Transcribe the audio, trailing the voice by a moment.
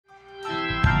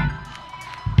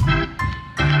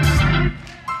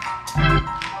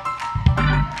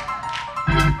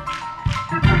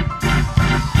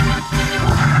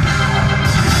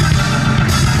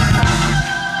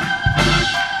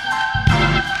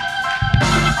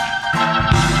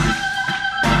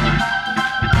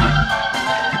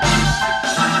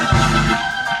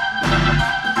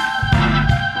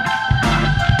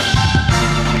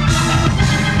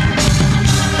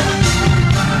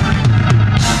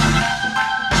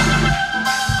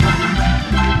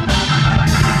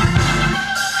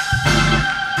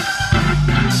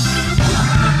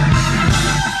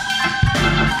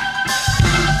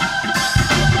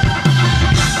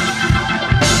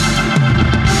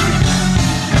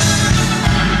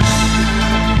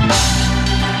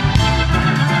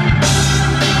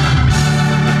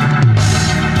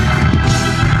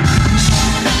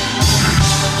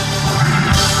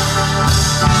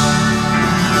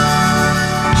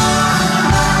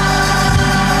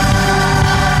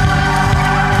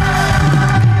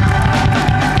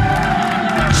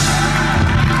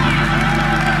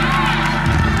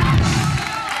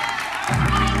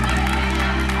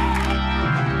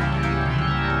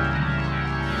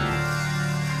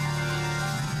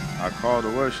Our call to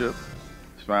worship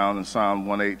is found in Psalm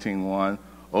 118:1.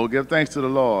 Oh, give thanks to the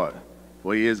Lord,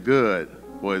 for he is good,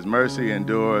 for his mercy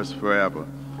endures forever.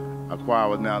 Our choir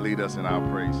will now lead us in our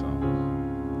praise song.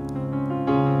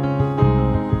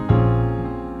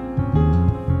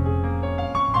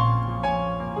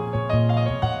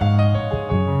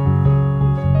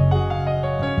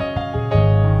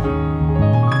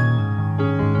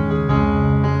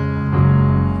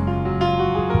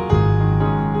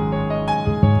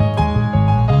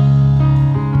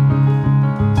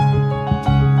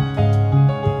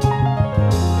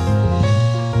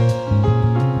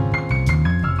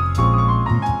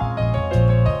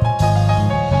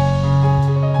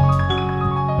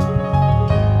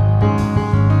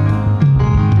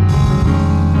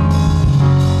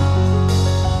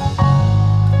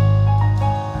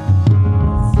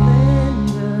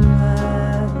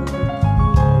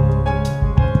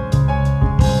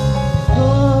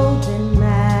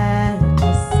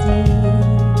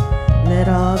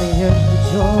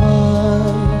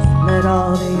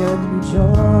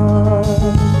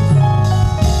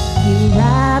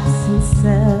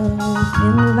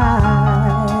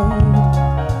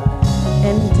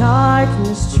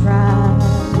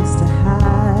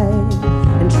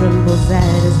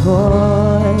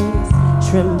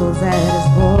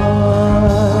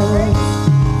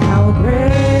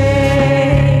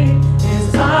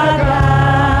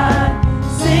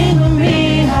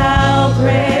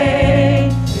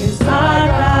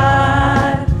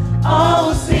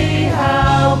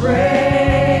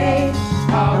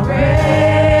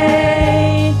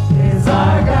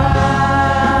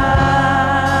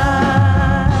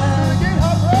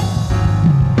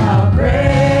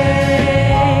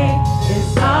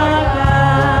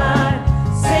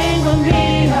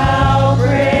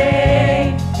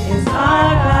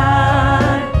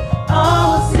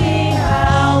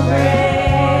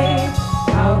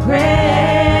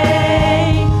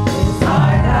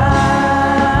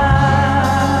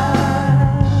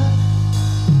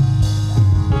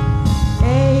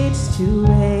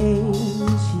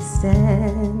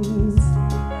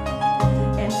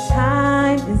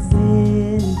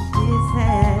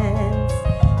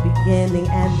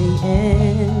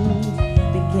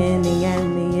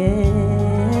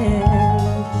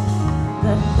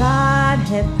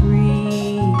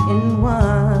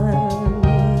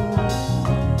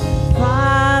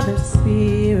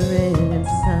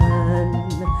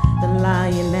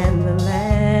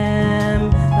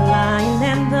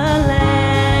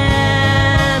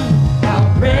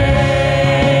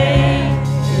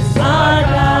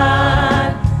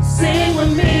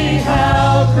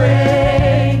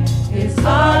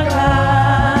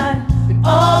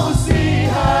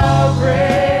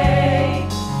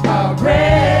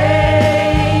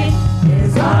 Great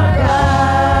is our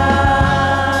God.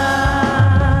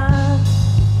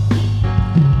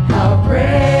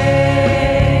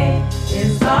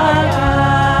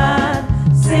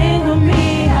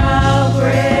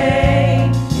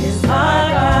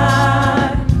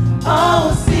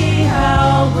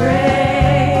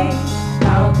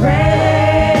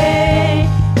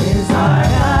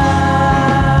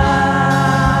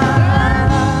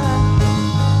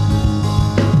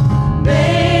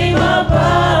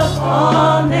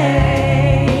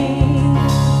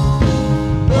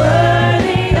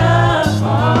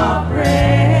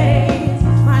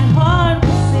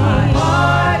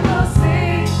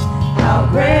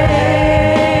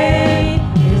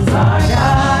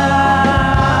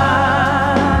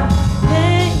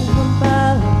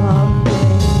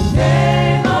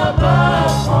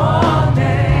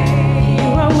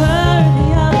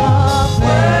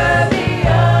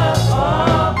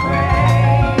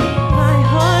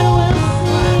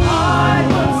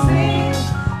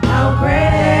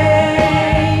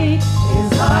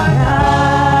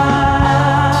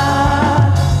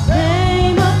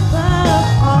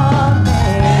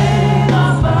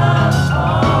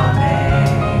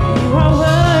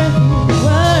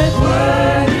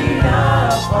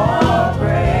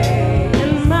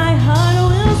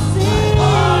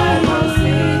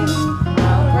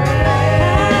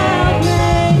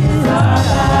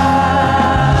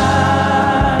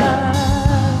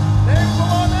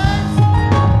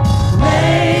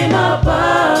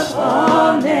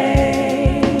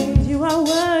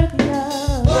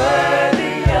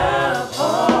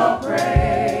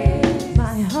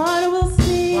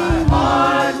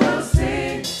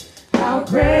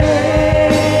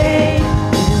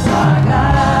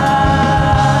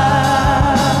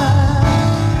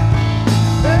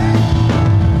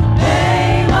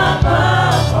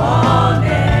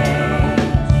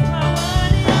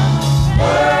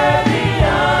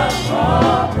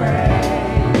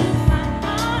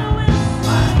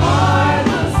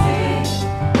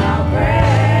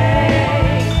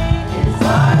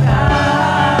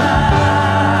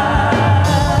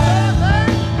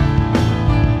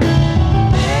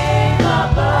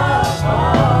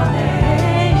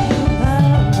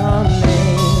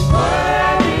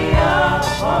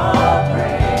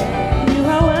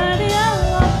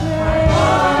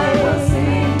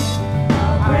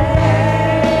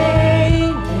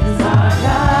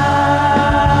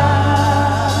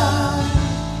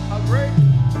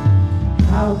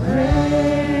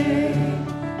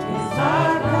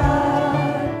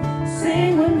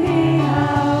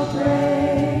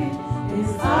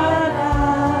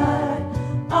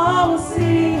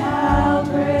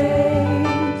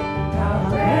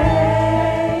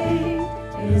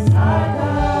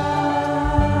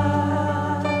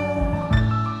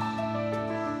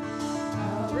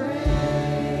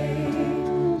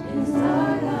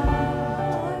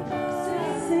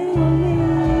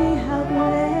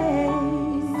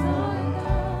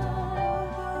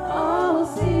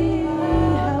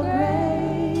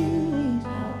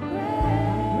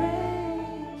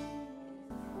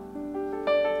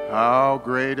 How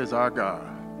great is our God.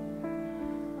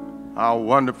 How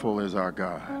wonderful is our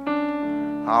God.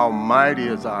 How mighty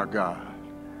is our God.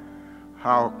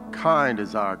 How kind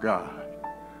is our God.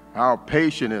 How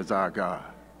patient is our God.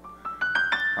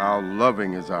 How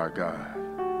loving is our God.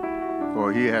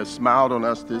 For he has smiled on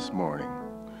us this morning.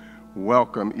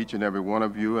 Welcome each and every one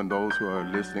of you and those who are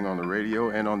listening on the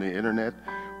radio and on the internet.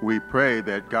 We pray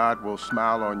that God will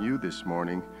smile on you this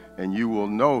morning and you will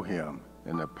know him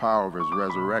in the power of his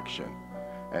resurrection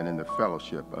and in the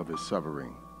fellowship of his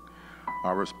suffering.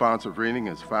 Our responsive reading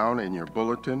is found in your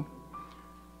bulletin,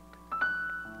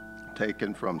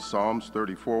 taken from Psalms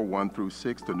 34, 1 through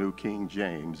 6, the New King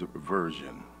James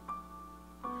Version.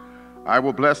 I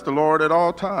will bless the Lord at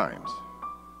all times.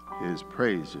 His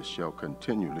praises shall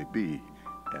continually be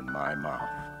in my mouth.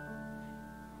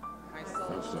 My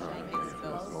soul shall make its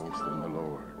boast in the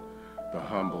Lord. The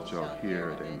humble shall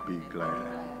hear it and be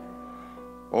glad.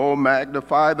 Oh,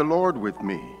 magnify the Lord with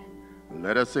me.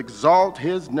 Let us exalt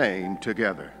his name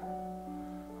together.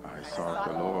 I sought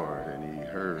the Lord, and he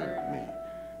heard me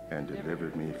and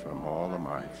delivered me from all of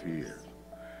my fears.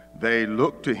 They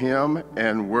looked to him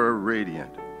and were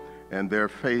radiant, and their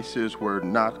faces were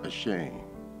not ashamed.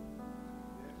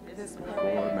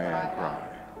 Poor man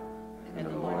cried, and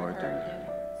the Lord delivered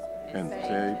him and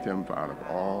saved him out of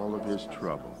all of his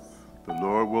trouble. The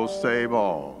Lord will save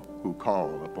all who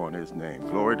call upon his name.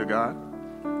 Glory to God.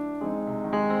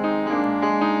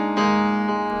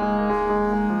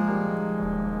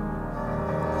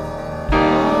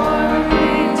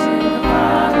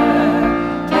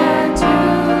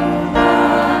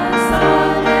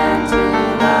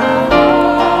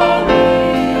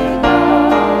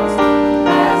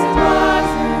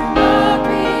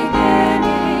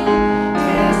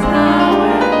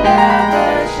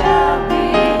 Shall be.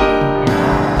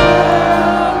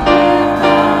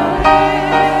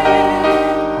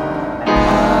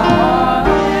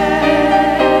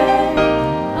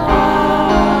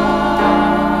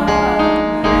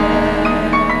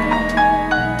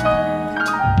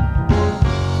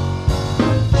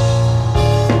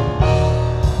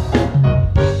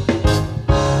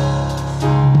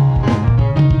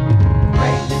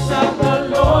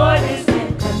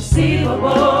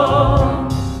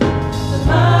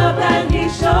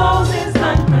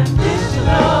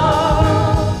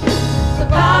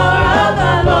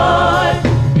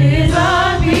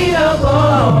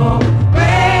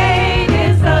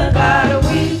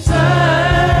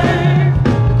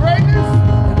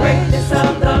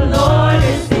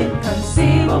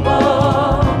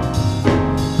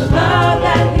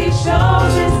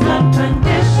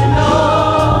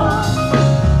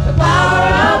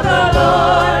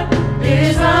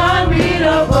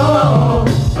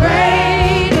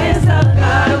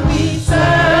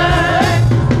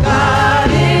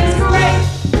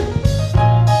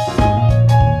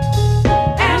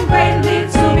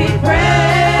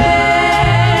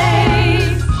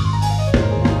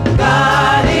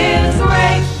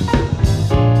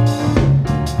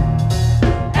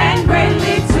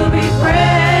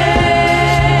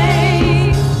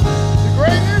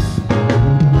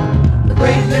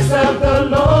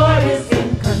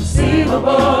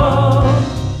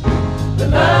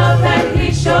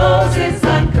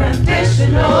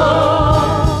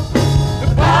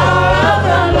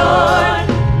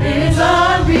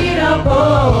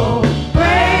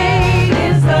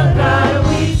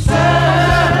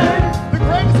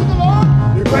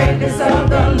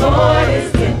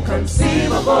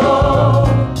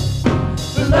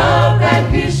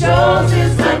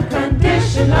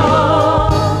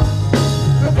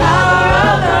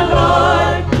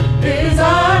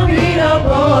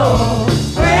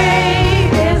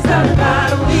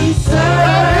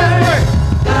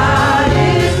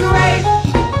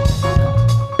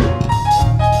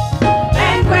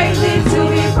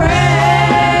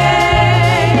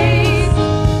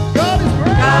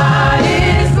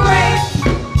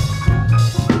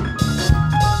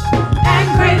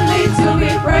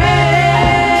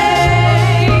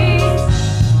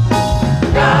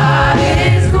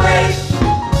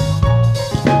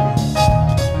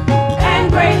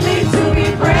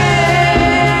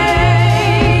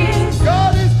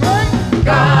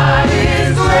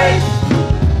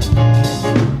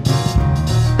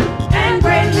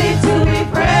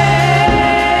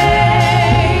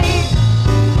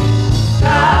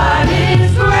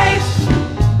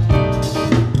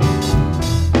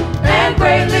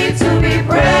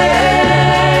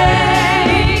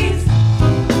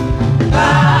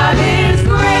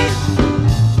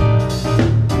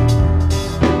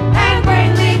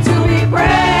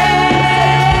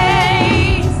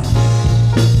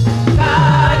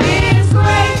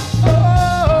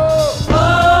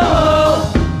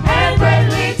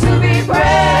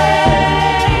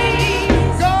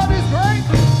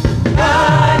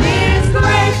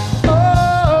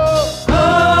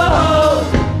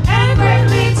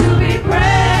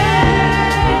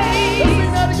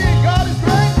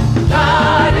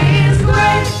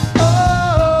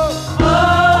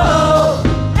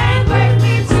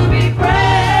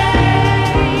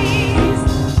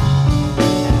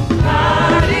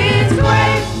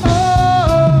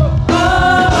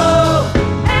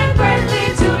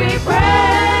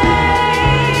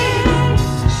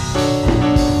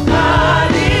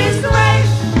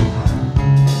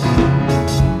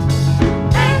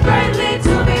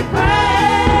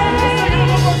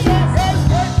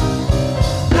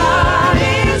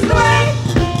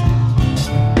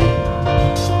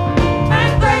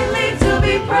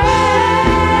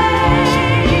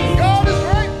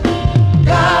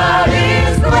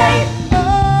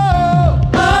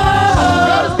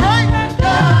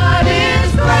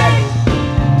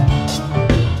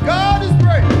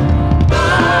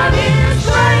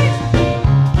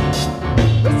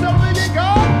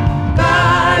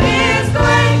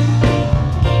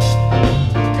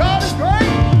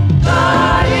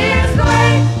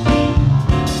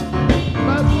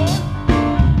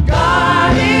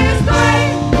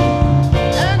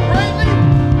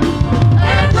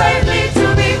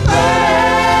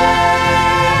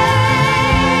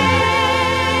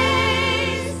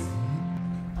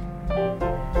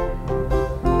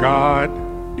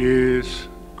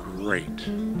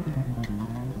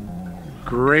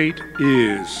 great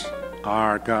is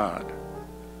our God.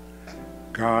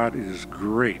 God is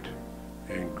great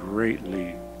and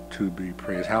greatly to be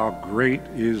praised. How great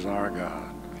is our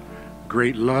God.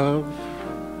 Great love,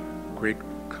 great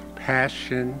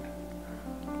compassion,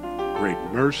 great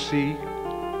mercy,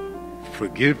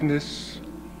 forgiveness,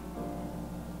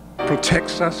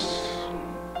 protects us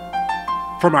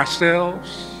from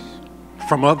ourselves,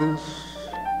 from others.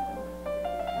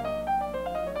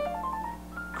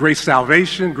 Great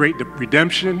salvation, great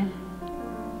redemption.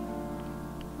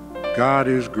 God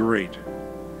is great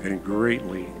and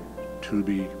greatly to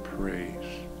be praised.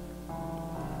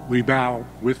 We bow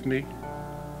with me,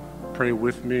 pray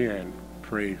with me, and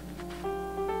pray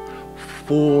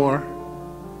for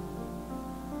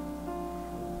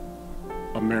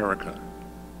America.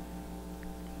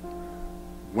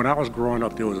 When I was growing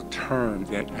up, there was a term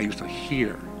that I used to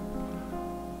hear.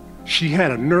 She had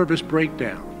a nervous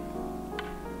breakdown,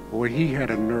 or he had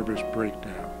a nervous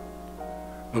breakdown.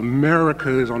 America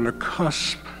is on the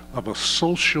cusp of a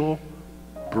social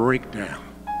breakdown.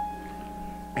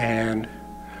 And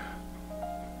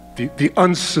the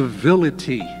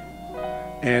uncivility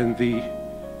and the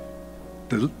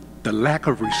lack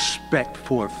of respect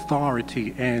for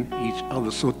authority and each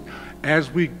other. So as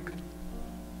we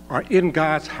are in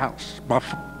God's house,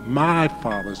 my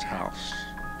Father's house,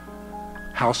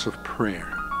 house of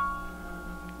prayer,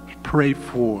 pray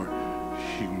for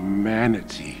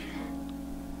humanity.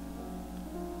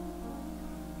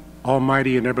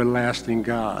 Almighty and everlasting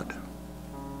God,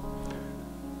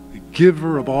 the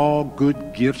giver of all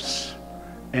good gifts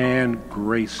and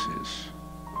graces,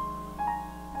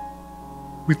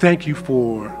 we thank you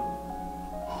for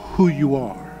who you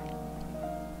are.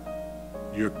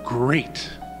 You're great,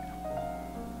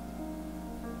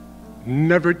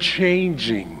 never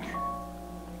changing,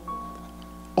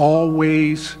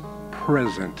 always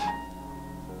present,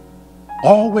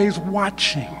 always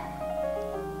watching,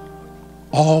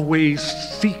 always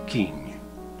seeking.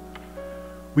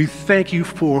 We thank you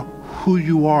for who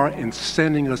you are in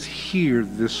sending us here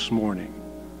this morning.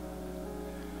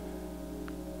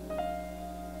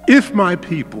 If my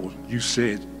people, you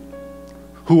said,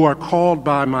 who are called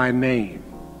by my name,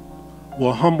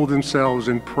 will humble themselves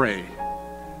and pray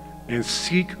and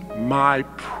seek my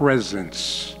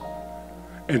presence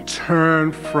and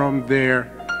turn from their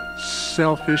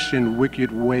selfish and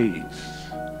wicked ways,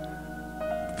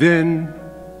 then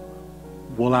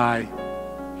will I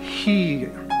hear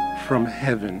from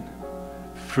heaven,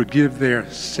 forgive their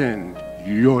sin,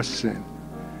 your sin,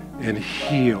 and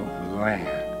heal the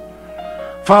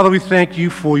land. Father, we thank you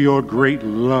for your great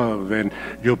love and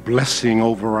your blessing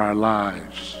over our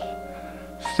lives.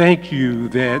 Thank you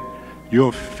that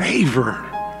your favor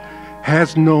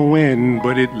has no end,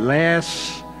 but it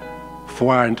lasts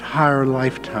for our entire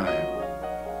lifetime.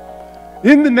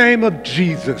 In the name of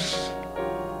Jesus,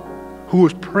 who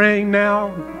is praying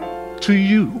now to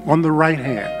you on the right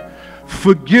hand,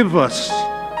 forgive us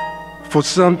for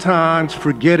sometimes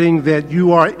forgetting that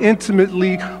you are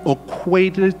intimately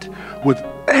acquainted with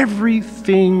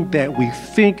everything that we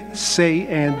think, say,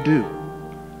 and do.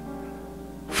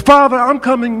 Father, I'm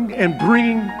coming and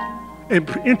bringing and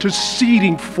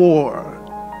interceding for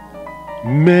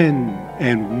men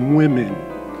and women,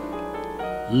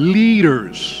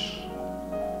 leaders,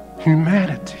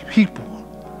 humanity, people.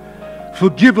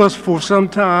 Forgive us for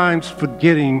sometimes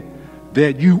forgetting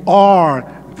that you are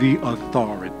the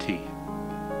authority.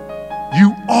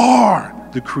 You are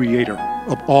the creator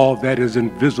of all that is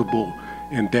invisible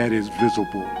and that is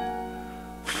visible.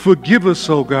 Forgive us,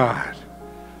 oh God,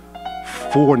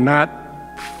 for not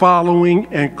following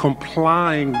and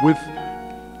complying with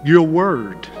your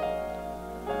word.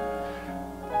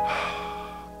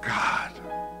 God,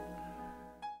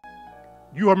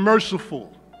 you are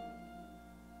merciful,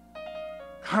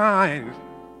 kind,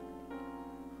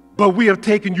 but we have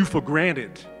taken you for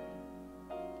granted.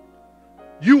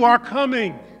 You are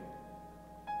coming.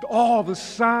 All the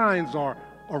signs are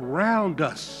around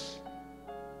us.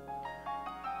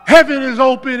 Heaven is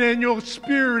open and your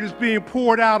spirit is being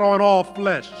poured out on all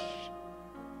flesh.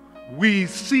 We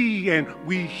see and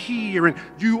we hear, and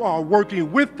you are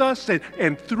working with us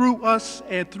and through us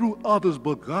and through others.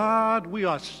 But God, we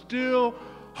are still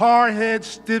hard-headed,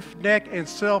 stiff-necked, and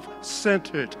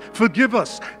self-centered. Forgive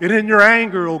us, and in your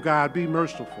anger, oh God, be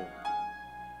merciful.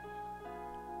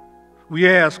 We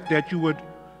ask that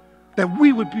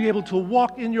we would be able to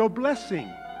walk in your blessing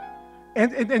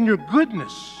and your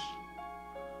goodness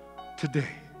today.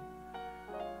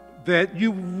 That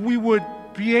we would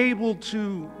be able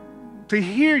to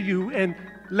hear you and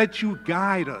let you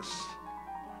guide us.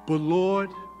 But Lord,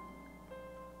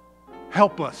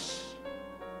 help us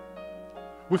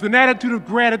with an attitude of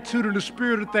gratitude and a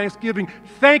spirit of thanksgiving.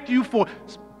 Thank you for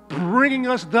bringing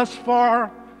us thus far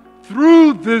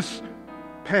through this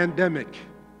pandemic,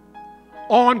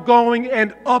 ongoing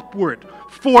and upward,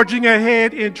 forging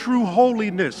ahead in true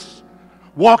holiness,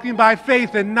 walking by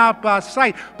faith and not by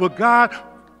sight. But God,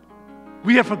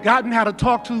 we have forgotten how to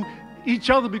talk to each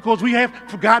other because we have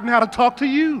forgotten how to talk to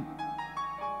you.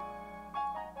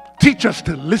 Teach us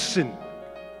to listen.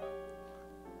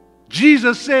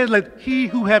 Jesus said, let he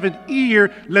who have an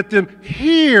ear, let them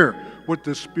hear what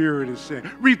the Spirit is saying.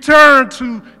 Return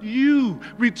to you.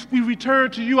 We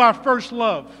return to you, our first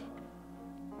love.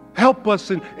 Help us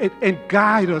and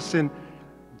guide us and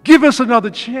give us another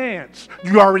chance.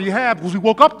 You already have, because we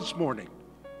woke up this morning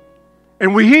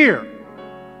and we're here.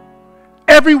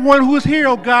 Everyone who is here,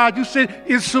 oh God, you said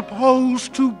is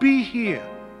supposed to be here.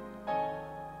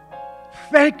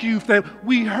 Thank you that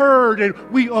we heard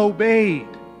and we obeyed.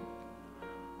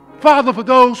 Father, for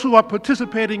those who are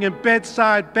participating in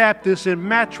bedside Baptists and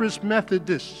mattress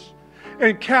Methodists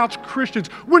and couch Christians,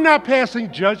 we're not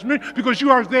passing judgment because you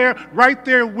are there, right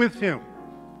there with him.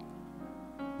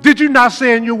 Did you not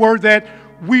say in your word that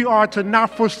we are to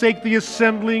not forsake the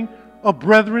assembling of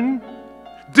brethren?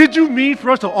 Did you mean for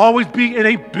us to always be in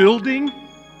a building?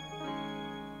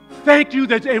 Thank you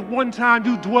that at one time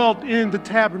you dwelt in the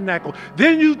tabernacle.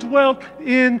 Then you dwelt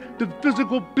in the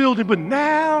physical building. But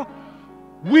now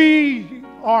we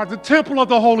are the temple of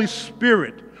the Holy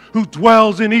Spirit who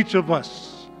dwells in each of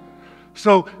us.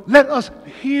 So let us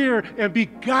hear and be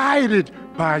guided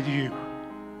by you.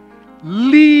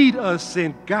 Lead us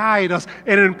and guide us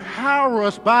and empower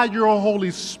us by your Holy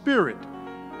Spirit.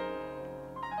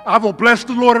 I will bless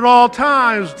the Lord at all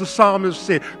times, the psalmist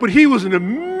said. But he was in the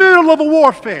middle of a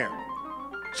warfare.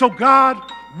 So God,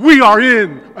 we are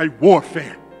in a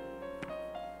warfare.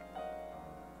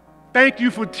 Thank you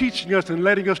for teaching us and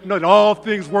letting us know that all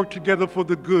things work together for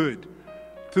the good,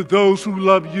 to those who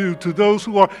love you, to those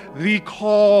who are the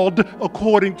called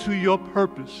according to your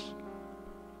purpose.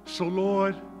 So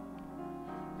Lord,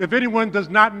 if anyone does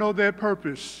not know their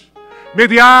purpose, may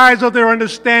the eyes of their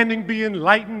understanding be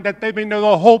enlightened, that they may know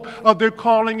the hope of their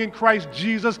calling in Christ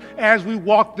Jesus as we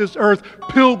walk this earth,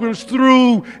 pilgrims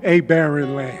through a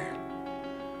barren land.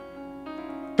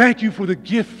 Thank you for the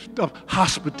gift of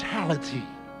hospitality,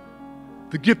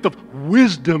 the gift of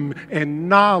wisdom and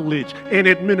knowledge and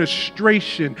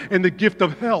administration, and the gift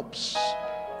of helps.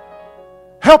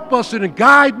 Help us and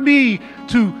guide me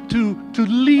to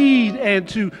lead and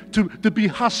to be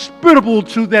hospitable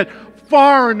to that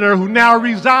foreigner who now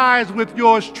resides with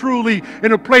yours truly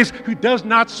in a place who does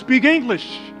not speak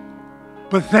English.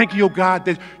 But thank you, oh God,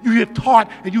 that you have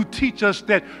taught and you teach us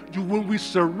that when we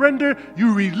surrender,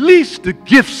 you release the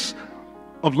gifts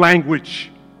of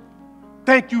language.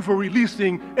 Thank you for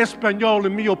releasing español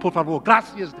en mío, por favor.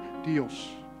 Gracias, Dios.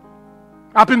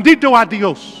 Bendito a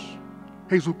Dios,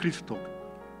 Jesucristo.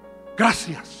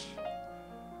 Gracias.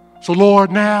 So,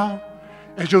 Lord, now,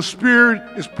 as your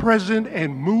Spirit is present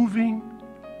and moving,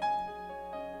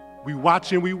 we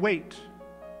watch and we wait.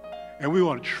 And we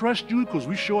want to trust you because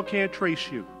we sure can't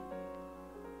trace you.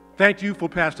 Thank you for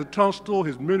Pastor Tunstall,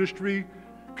 his ministry.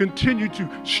 Continue to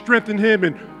strengthen him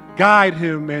and guide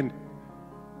him and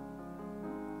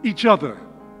each other.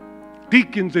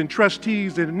 Deacons and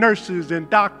trustees and nurses and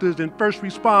doctors and first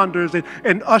responders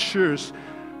and ushers.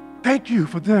 Thank you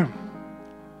for them.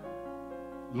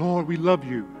 Lord, we love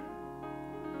you.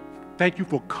 Thank you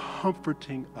for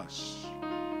comforting us,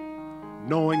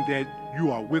 knowing that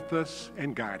you are with us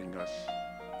and guiding us.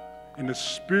 In the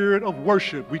spirit of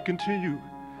worship, we continue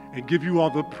and give you all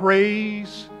the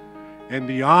praise and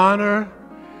the honor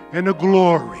and the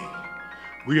glory.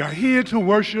 We are here to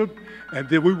worship, and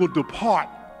then we will depart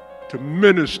to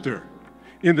minister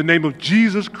in the name of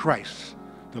Jesus Christ,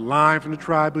 the Lion from the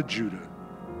tribe of Judah.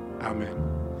 Amen.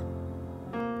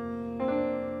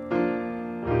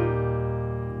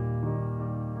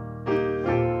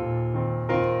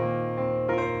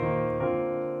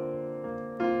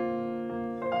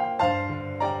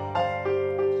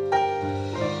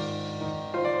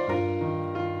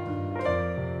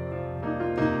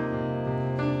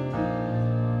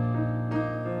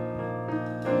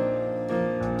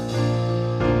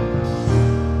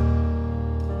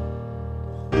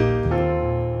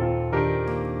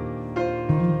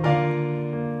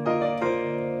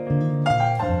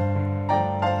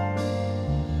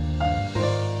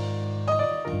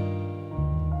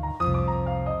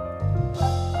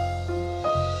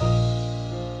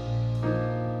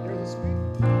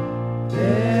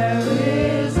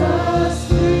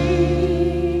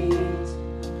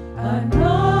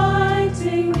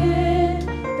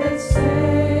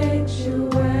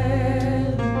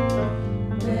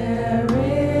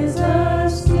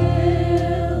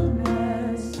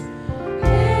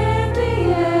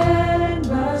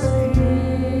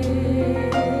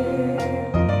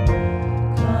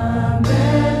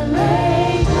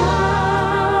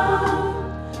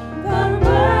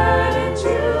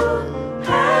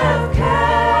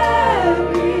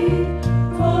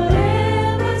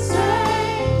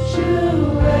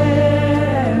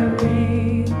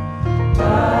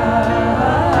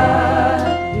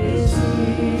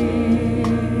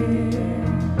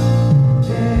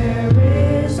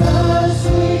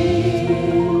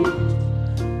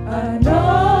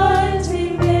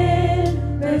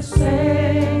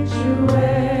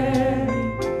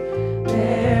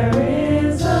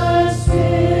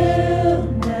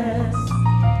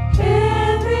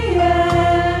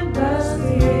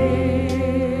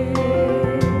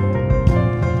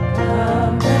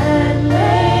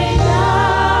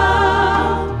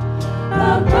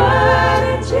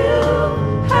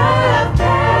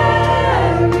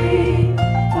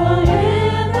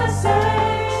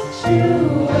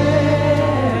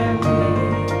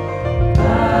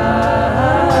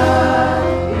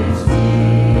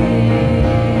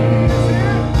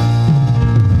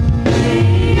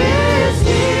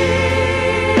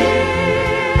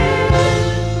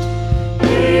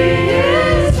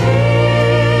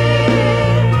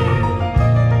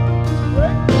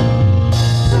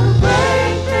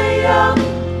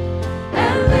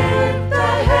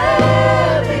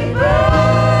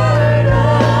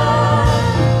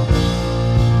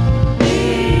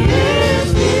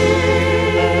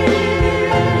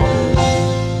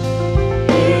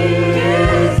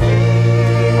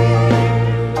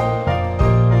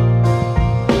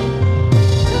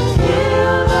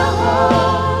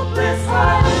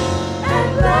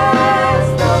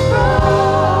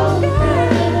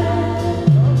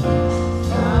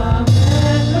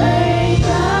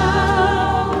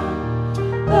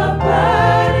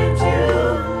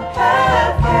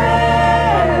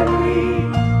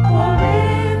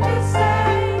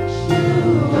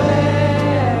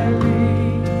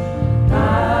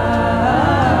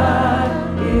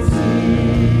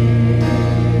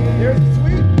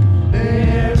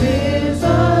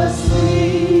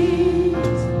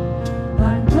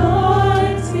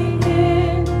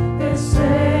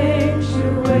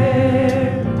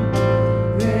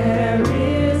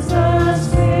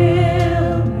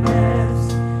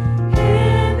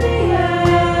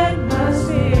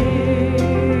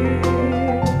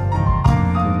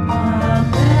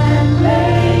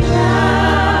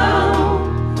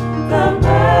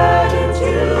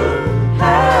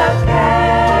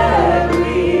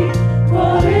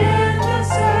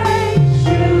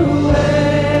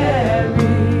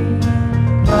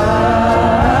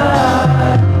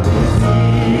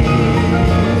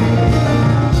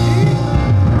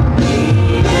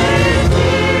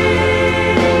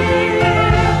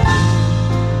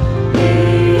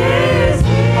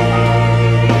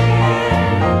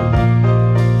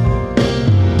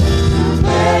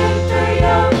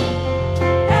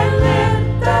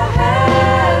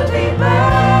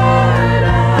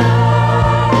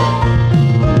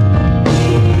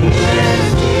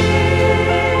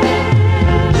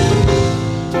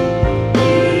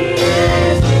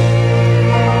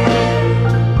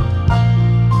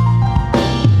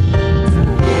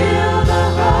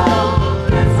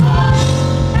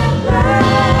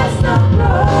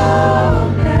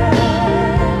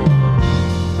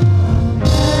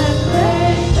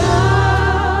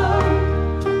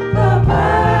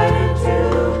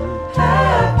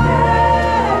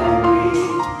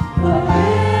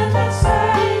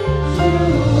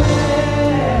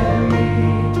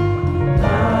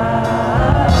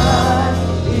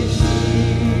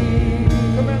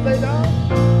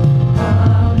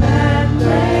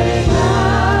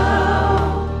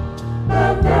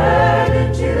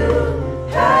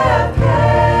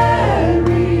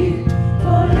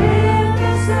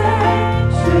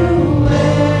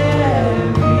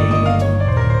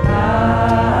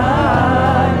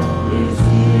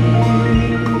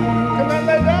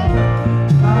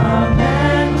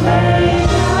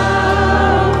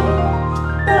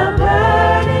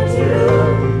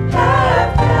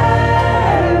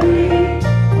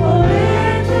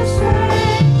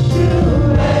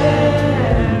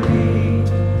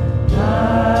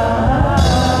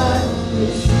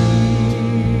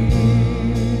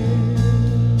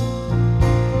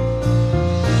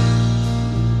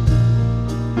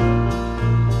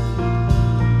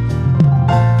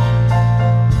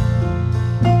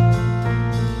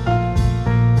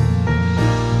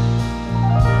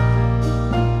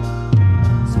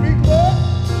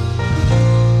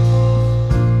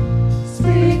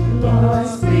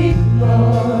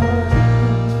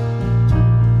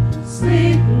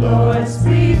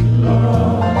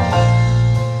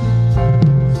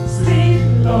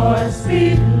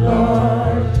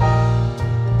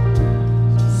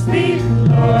 Speak,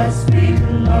 Lord, speak,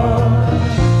 Lord.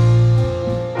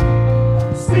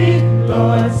 Speak,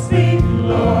 Lord, speak,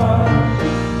 Lord.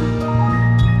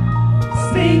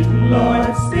 Speak,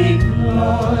 Lord, speak,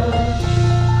 Lord.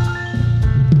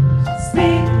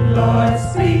 Speak, Lord,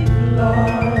 speak,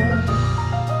 Lord.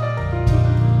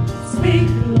 Speak,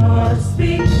 Lord,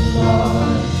 speak,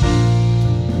 Lord.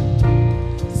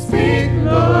 Speak,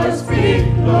 Lord, speak,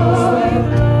 Lord.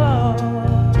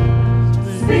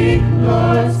 Speak,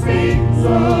 Lord, speak,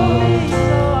 Lord.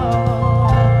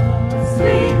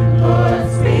 Speak, Lord,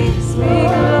 speak,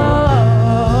 Lord.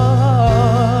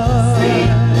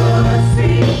 Speak, Lord,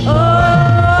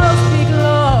 speak,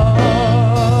 Lord.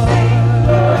 Speak,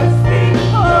 Lord, speak,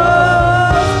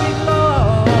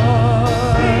 Lord.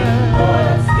 Speak,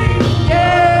 Lord, speak,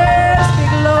 yes,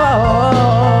 speak, Lord.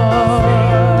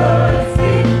 Speak, Lord,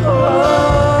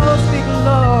 speak,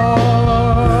 Lord.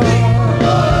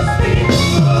 Speak,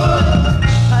 Lord.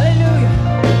 Hallelujah.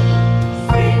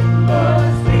 Speak, Lord,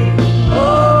 speak,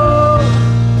 Lord.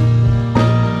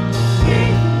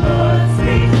 Speak, Lord,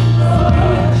 speak, Lord.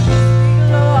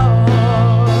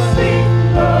 Speak,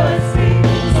 Lord, speak,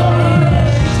 Lord.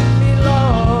 Speak,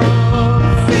 Lord.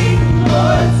 Speak,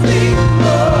 Lord, speak,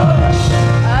 Lord.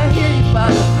 I hear you,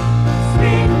 Father.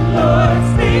 Speak, Lord,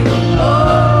 speak,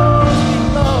 Lord. Speak,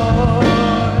 Lord.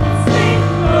 Speak,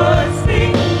 Lord,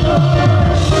 speak, Lord.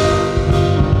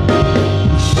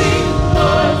 Speak,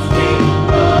 Lord, speak,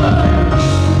 Lord.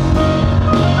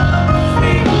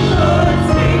 Speak, Lord,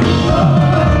 speak, Lord.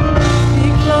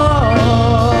 Speak, Lord.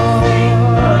 Speak,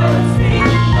 Lord. Speak,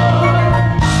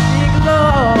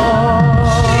 Lord.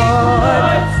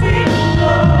 Speak,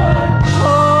 Lord.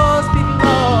 Oh, speak,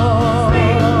 Lord.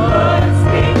 Speak, Lord.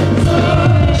 Speak,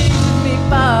 Lord. Speak,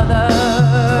 Father.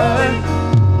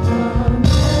 Come and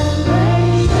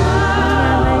lay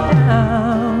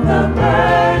down the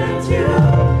burdens you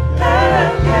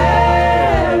have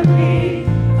carried,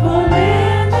 for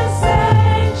in the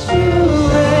sanctuary,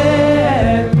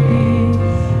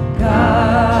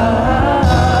 God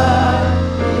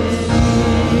is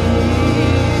here.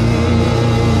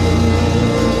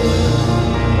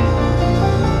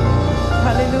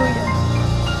 Hallelujah.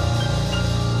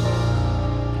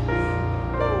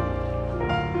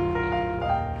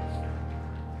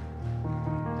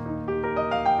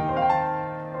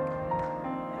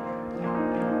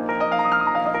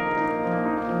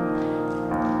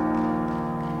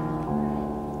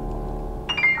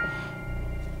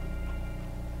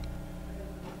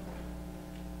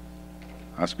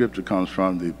 Our scripture comes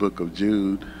from the book of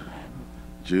Jude,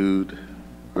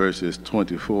 verses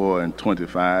 24 and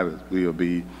 25. As we will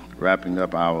be wrapping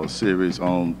up our series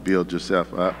on Build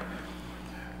Yourself Up.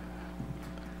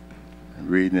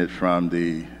 Reading it from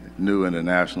the New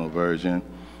International Version.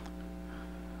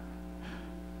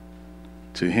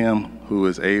 To him who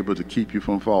is able to keep you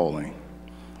from falling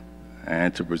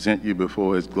and to present you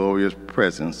before his glorious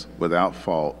presence without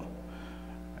fault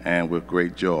and with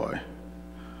great joy.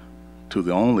 To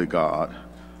the only God,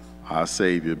 our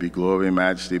Savior, be glory,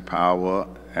 majesty, power,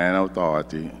 and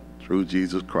authority through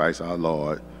Jesus Christ our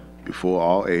Lord, before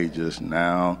all ages,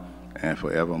 now and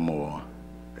forevermore.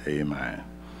 Amen.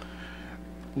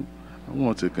 I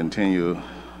want to continue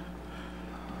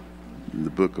in the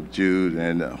book of Jude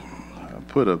and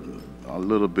put a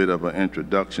little bit of an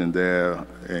introduction there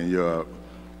in your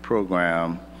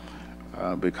program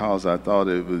because I thought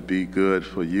it would be good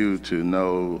for you to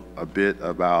know a bit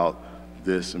about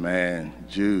this man,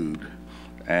 Jude,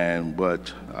 and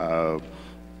what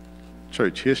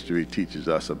church history teaches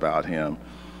us about him.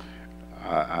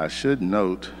 I should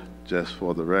note, just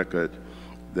for the record,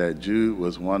 that Jude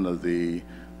was one of the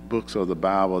books of the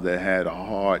Bible that had a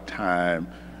hard time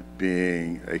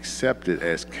being accepted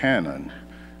as canon,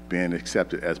 being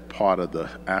accepted as part of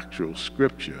the actual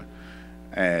scripture.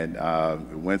 And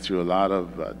it went through a lot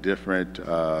of different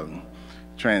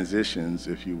transitions,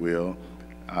 if you will,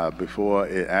 before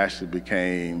it actually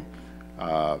became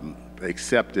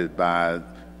accepted by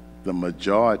the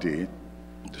majority,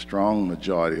 the strong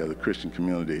majority of the Christian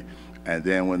community. And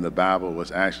then when the Bible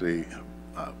was actually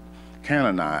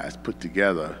canonized, put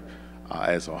together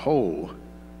as a whole,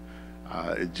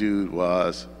 Jude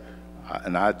was,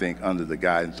 and I think under the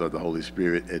guidance of the Holy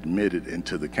Spirit, admitted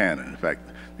into the canon. In fact,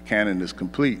 the canon is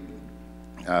complete,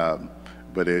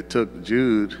 but it took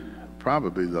Jude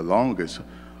probably the longest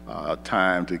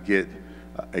time to get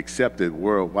accepted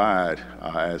worldwide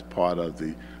as part of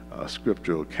the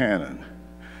scriptural canon.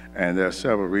 And there are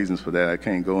several reasons for that. I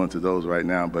can't go into those right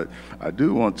now, but I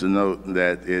do want to note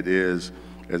that it is,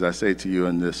 as I say to you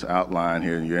in this outline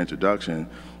here in your introduction,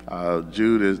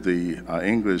 Jude is the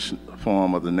English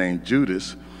form of the name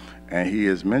Judas, and he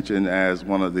is mentioned as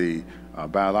one of the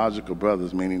biological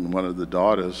brothers, meaning one of the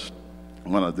daughters,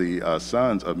 one of the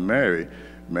sons of Mary.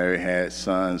 Mary had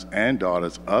sons and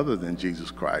daughters other than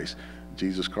Jesus Christ.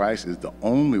 Jesus Christ is the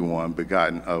only one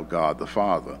begotten of God the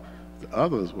Father. The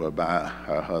others were by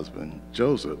her husband,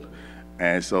 Joseph.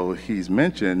 And so he's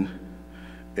mentioned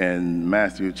in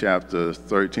Matthew chapter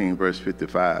 13, verse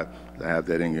 55. I have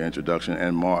that in your introduction.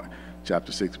 And Mark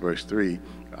chapter 6, verse 3.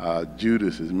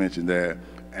 Judas is mentioned there.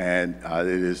 And it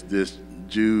is this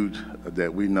Jude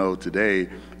that we know today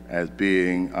as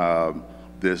being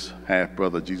this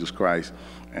half-brother, Jesus Christ.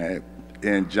 And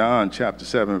in John chapter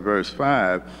 7, verse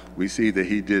 5, we see that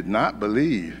he did not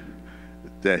believe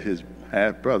that his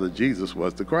half-brother Jesus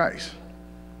was the Christ.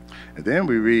 And then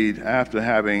we read, after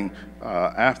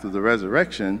the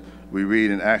resurrection, we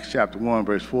read in Acts chapter 1,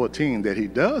 verse 14, that he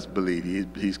does believe,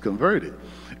 he's converted.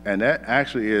 And that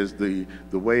actually is the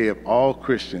way of all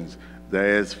Christians.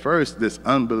 There is first this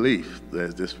unbelief,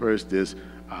 there's this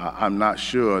I'm not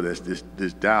sure, there's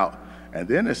this doubt. And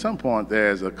then at some point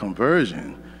there's a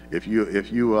conversion. If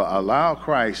you allow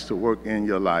Christ to work in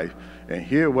your life and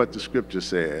hear what the scripture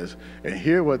says and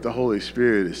hear what the Holy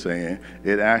Spirit is saying,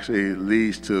 it actually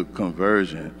leads to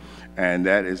conversion. And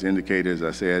that is indicated, as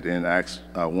I said, in Acts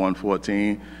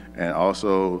 1:14, and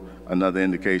also another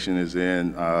indication is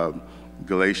in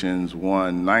Galatians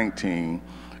 1:19.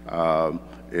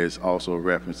 Is also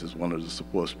referenced as one of the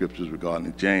support scriptures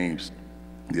regarding James,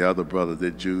 the other brother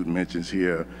that Jude mentions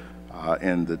here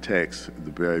in the text at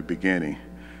the very beginning.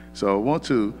 So I want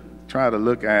to try to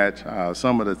look at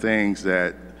some of the things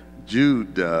that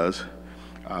Jude does.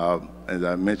 As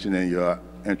I mentioned in your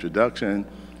introduction,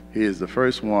 he is the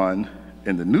first one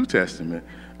in the New Testament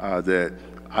that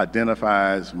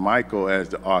identifies Michael as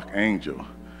the archangel.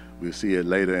 We'll see it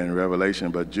later in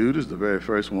Revelation, but Jude is the very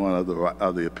first one of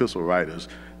the epistle writers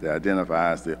that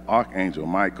identifies the archangel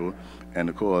Michael. And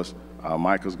of course,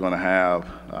 Michael's going to have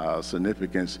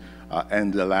significance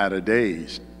in the latter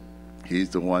days.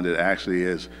 He's the one that actually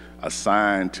is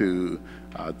assigned to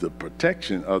the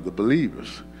protection of the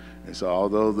believers. And so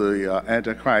although the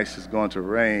Antichrist is going to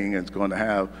reign and is going to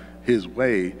have his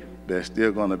way, there's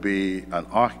still going to be an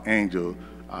archangel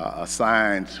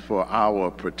assigned for our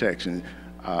protection.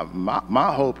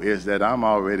 My hope is that I'm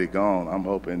already gone. I'm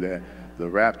hoping that the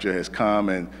rapture has come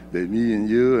and that me and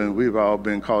you and we've all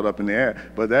been caught up in the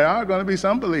air. But there are going to be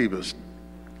some believers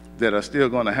that are still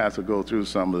going to have to go through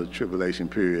some of the tribulation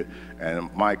period,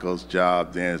 and Michael's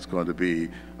job then is going to be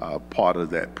part of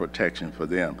that protection for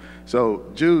them. So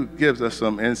Jude gives us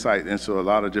some insight into a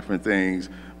lot of different things,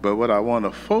 but what I want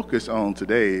to focus on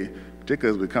today,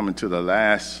 particularly as we're coming to the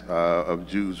last of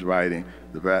Jude's writing,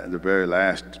 the very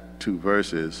last two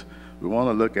verses, we want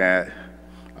to look at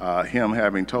him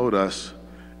having told us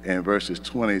in verses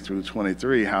 20 through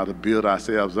 23 how to build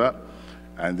ourselves up.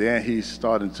 And then he's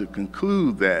starting to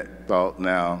conclude that thought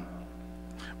now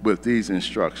with these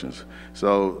instructions.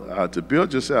 So to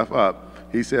build yourself up,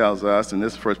 he tells us, in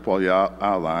this first part of your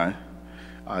outline,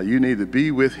 you need to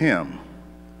be with him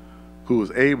who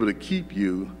is able to keep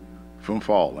you from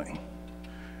falling.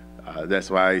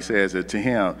 That's why he says that to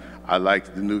him. I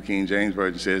like the New King James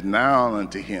Version says, now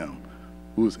unto him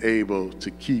who is able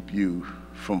to keep you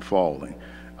from falling.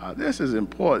 This is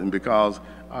important because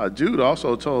Jude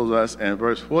also told us in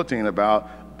verse 14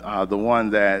 about the one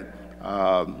that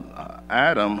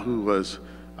Adam, who was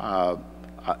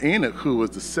Enoch, who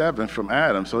was the seventh from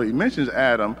Adam. So he mentions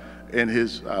Adam in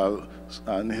his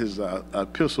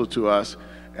epistle to us,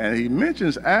 and he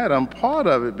mentions Adam, part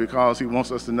of it because he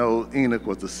wants us to know Enoch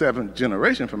was the seventh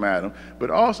generation from Adam, but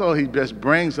also he just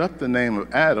brings up the name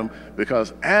of Adam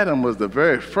because Adam was the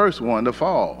very first one to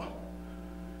fall.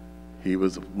 He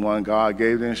was the one God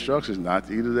gave the instructions not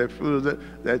to eat of that fruit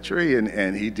of that tree,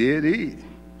 and he did eat.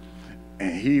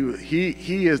 And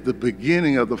he is the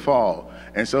beginning of the fall.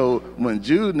 And so when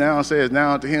Jude now says,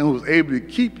 now to him who's able to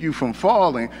keep you from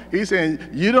falling, he's saying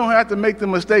you don't have to make the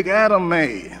mistake Adam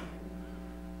made.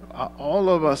 All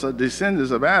of us are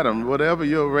descendants of Adam. Whatever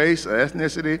your race or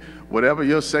ethnicity, whatever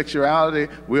your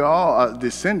sexuality, we all are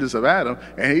descendants of Adam.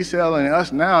 And he's telling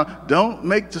us now, don't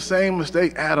make the same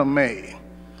mistake Adam made.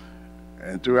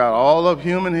 And throughout all of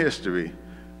human history,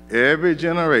 every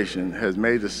generation has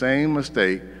made the same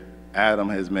mistake Adam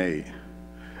has made.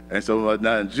 And so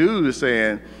now Jude is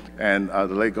saying, and the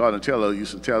late Gardner Taylor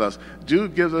used to tell us,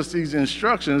 Jude gives us these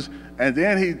instructions, and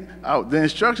then the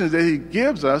instructions that he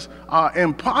gives us are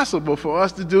impossible for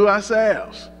us to do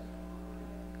ourselves.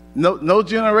 No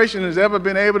generation has ever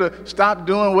been able to stop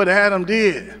doing what Adam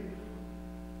did.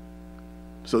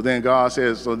 So then God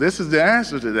says, so this is the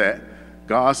answer to that.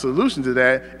 God's solution to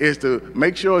that is to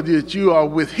make sure that you are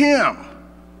with him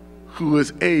who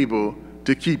is able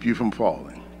to keep you from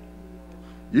falling.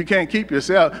 You can't keep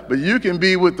yourself, but you can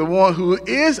be with the one who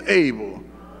is able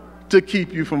to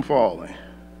keep you from falling.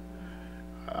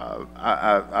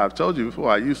 I've told you before,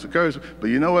 I used to curse, but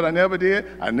you know what I never did?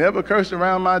 I never cursed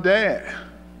around my dad.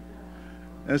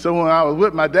 And so when I was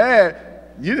with my dad,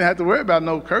 you didn't have to worry about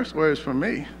no curse words from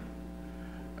me.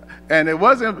 And it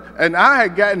wasn't, and I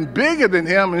had gotten bigger than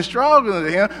him and stronger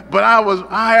than him, but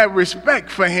I had respect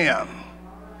for him.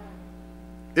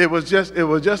 It was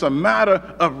just a matter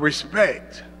of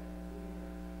respect.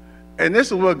 And this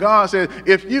is what God said: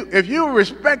 if you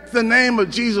respect the name of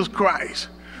Jesus Christ,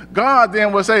 God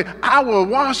then will say, I will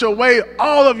wash away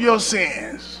all of your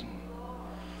sins.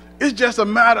 It's just a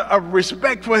matter of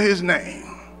respect for his name.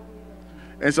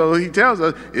 And so he tells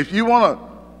us, if you want to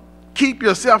keep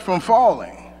yourself from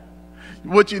falling,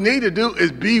 what you need to do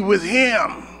is be with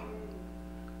him.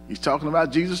 He's talking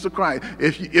about Jesus the Christ.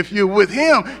 If you're with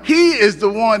him, he is the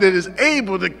one that is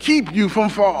able to keep you from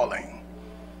falling.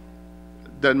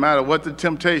 Doesn't matter what the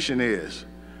temptation is.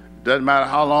 Doesn't matter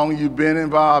how long you've been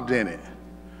involved in it.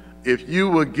 If you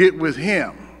will get with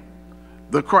him,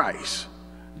 the Christ,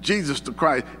 Jesus the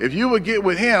Christ, if you will get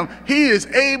with him, he is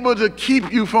able to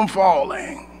keep you from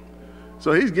falling.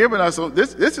 So he's giving us,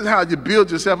 this is how you build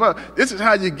yourself up. This is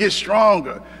how you get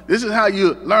stronger. This is how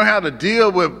you learn how to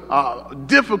deal with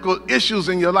difficult issues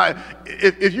in your life.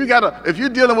 If you're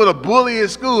dealing with a bully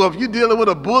at school, if you're dealing with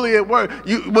a bully at work,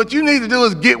 what you need to do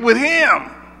is get with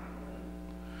him.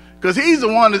 Because he's the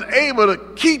one that's able to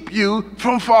keep you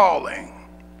from falling.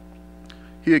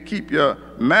 He'll keep your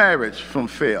marriage from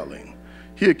failing.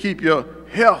 He'll keep your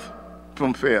health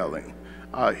from failing.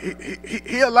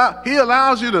 He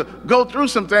allows you to go through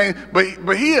some things,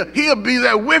 but he'll be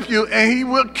there with you, and he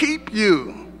will keep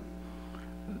you.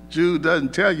 Jude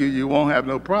doesn't tell you you won't have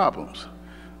no problems,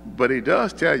 but he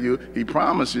does tell you, he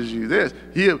promises you this: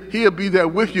 he'll be there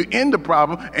with you in the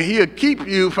problem, and he'll keep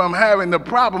you from having the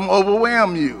problem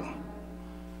overwhelm you.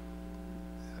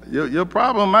 Your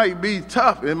problem might be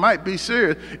tough. It might be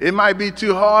serious. It might be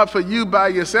too hard for you by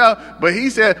yourself. But he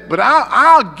said, but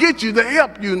I'll get you the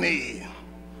help you need.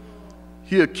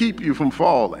 He'll keep you from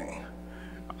falling.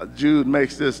 Jude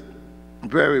makes this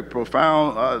very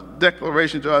profound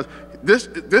declaration to us. This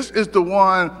is the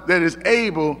one that is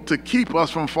able to keep us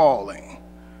from falling.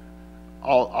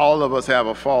 All of us have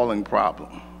a falling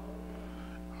problem.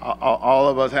 All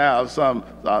of us have some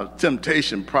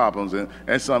temptation problems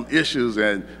and some issues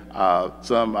and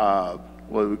some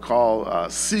what we call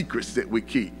secrets that we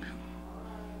keep.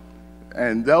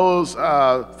 And those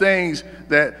things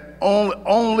that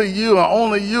only you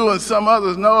and some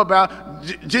others know about,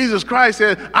 Jesus Christ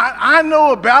said, I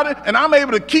know about it, and I'm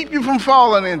able to keep you from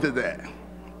falling into that.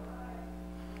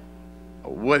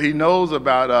 What he knows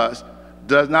about us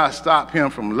does not stop him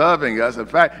from loving us. In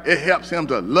fact, it helps him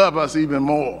to love us even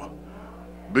more,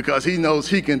 because he knows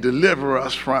he can deliver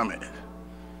us from it.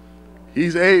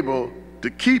 He's able to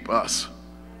keep us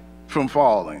from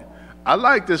falling. I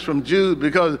like this from Jude,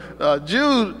 because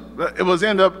Jude was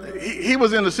he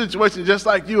was in a situation just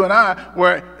like you and I,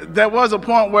 where there was a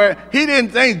point where he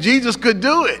didn't think Jesus could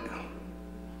do it.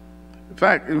 In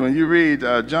fact, when you read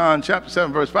John chapter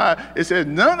 7 verse 5, it says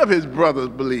none of his brothers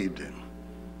believed him.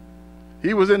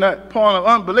 He was in that point of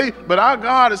unbelief, but our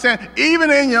God is saying,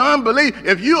 even in your unbelief,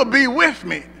 if you'll be with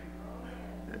me,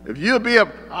 if you'll be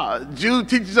Jude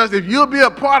teaches us, if you'll be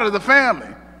a part of the family.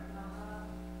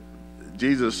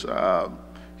 Jesus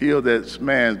healed that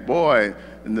man's boy,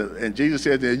 and Jesus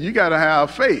said that you got to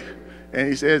have faith. And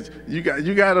he says, you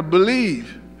got to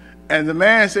believe. And the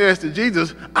man says to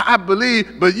Jesus, I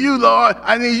believe, but you, Lord,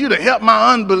 I need you to help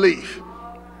my unbelief.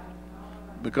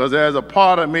 Because there's a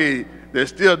part of me that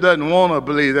still doesn't want to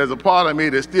believe. There's a part of me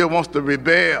that still wants to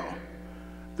rebel.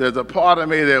 There's a part of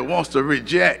me that wants to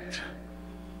reject.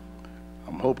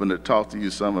 I'm hoping to talk to you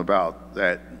some about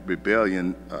that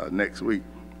rebellion next week.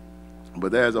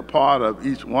 But there's a part of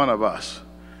each one of us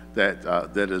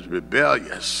that is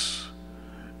rebellious.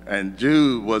 And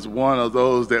Jude was one of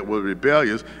those that were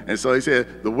rebellious. And so he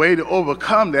said the way to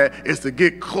overcome that is to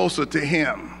get closer to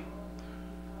him.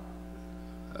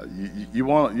 You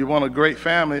want a great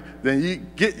family, then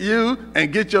you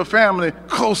and get your family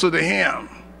closer to him.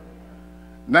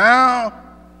 Now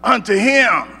unto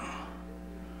him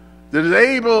that is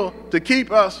able to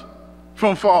keep us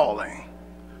from falling.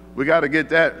 We got to get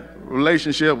that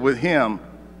relationship with him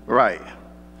right.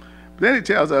 But then he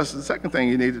tells us the second thing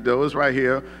you need to do is right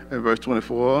here in verse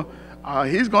 24.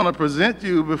 He's going to present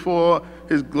you before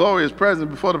his glorious presence,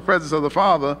 before the presence of the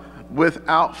Father,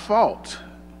 without fault.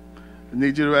 I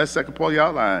need you to write the second part of your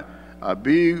outline.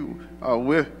 Be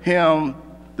with him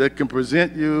that can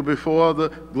present you before the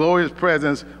glorious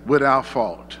presence without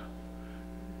fault.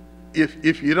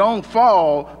 If you don't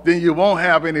fall, then you won't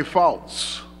have any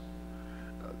faults.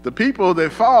 The people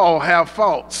that fall have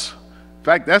faults. In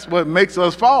fact, that's what makes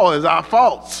us fall, is our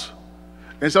faults.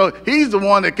 And so he's the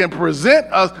one that can present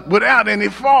us without any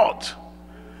fault.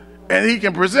 And he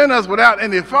can present us without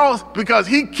any faults because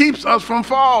he keeps us from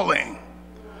falling.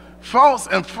 Faults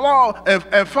and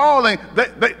falling,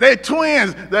 they're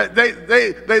twins. They're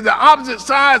the opposite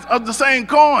sides of the same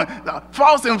coin.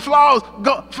 Faults and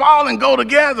falling go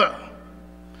together.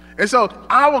 And so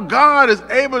our God is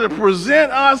able to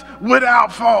present us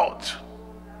without fault.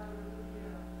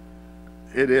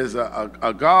 It is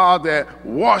a God that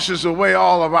washes away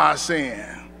all of our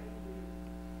sin.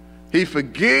 He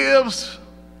forgives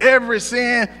every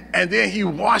sin, and then he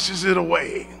washes it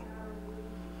away.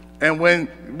 And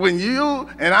when you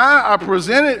and I are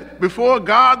presented before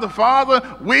God the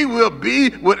Father, we will be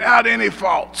without any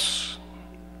faults.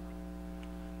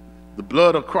 The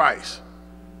blood of Christ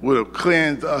will have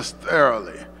cleansed us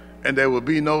thoroughly, and there will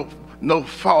be no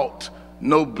fault,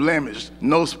 no blemish,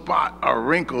 no spot or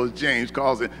wrinkle, as James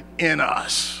calls it, in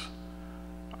us.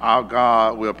 Our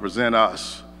God will present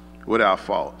us without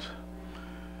fault.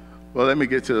 Well, let me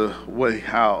get to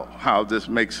how this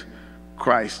makes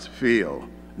Christ feel.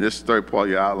 This third part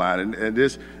of your outline, and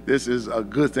this is a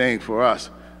good thing for us.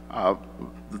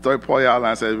 The third part of your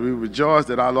outline says, we rejoice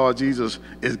that our Lord Jesus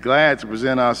is glad to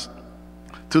present us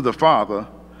to the Father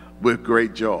with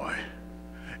great joy.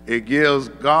 It gives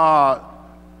God,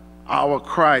 our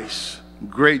Christ,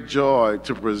 great joy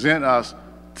to present us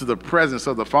to the presence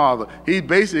of the Father. He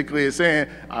basically is saying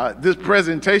this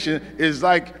presentation is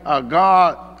like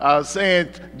God saying,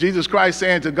 Jesus Christ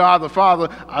saying to God the Father,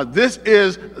 this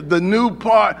is the new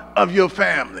part of your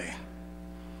family.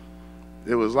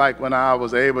 It was like when I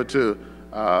was able to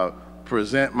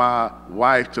present my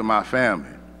wife to my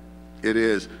family. It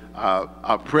is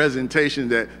a presentation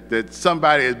that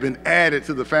somebody has been added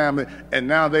to the family, and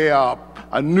now they are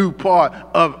a new part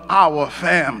of our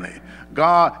family.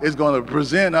 God is going to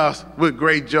present us with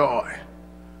great joy.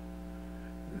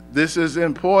 This is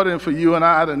important for you and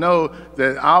I to know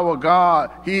that our God,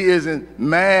 he isn't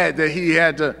mad that he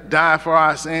had to die for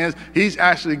our sins. He's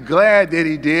actually glad that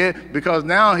he did, because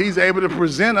now he's able to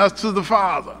present us to the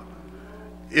Father.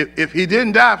 If he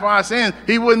didn't die for our sins,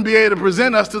 he wouldn't be able to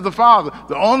present us to the Father.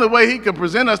 The only way he could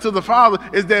present us to the Father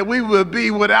is that we would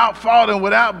be without fault and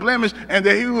without blemish, and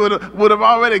that he would have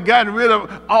already gotten rid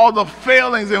of all the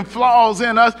failings and flaws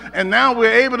in us, and now we're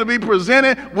able to be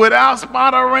presented without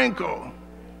spot or wrinkle.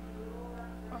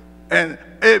 And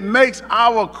it makes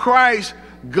our Christ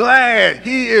glad.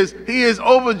 He is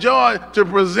overjoyed to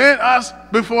present us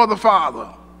before the Father.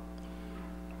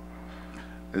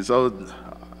 And so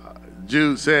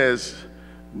Jude says,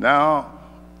 now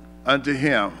unto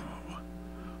him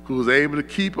who is able to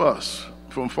keep us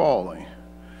from falling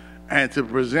and to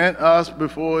present us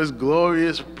before his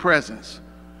glorious presence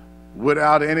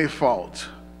without any fault.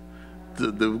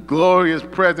 The glorious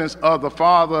presence of the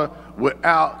Father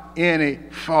without any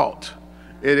fault.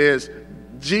 It is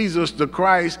Jesus the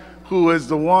Christ, who is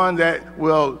the one that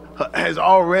has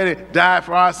already died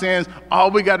for our sins. All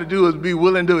we got to do is be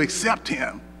willing to accept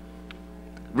him,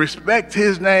 respect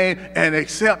his name, and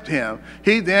accept him.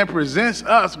 He then presents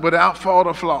us without fault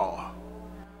or flaw.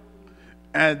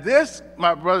 And this,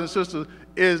 my brothers and sisters,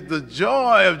 is the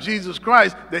joy of Jesus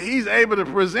Christ, that he's able to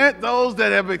present those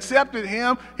that have accepted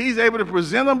him. He's able to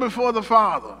present them before the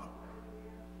Father.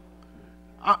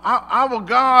 Our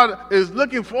God is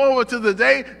looking forward to the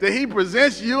day that he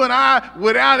presents you and I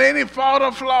without any fault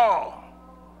or flaw.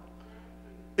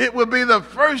 It will be the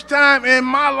first time in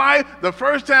my life, the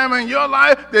first time in your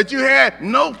life, that you had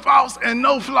no faults and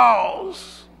no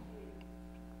flaws.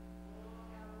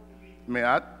 I mean,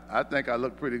 I think I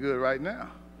look pretty good right now.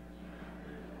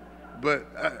 But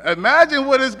imagine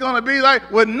what it's going to be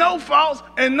like with no faults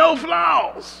and no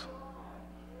flaws.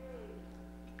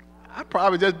 I'd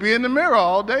probably just be in the mirror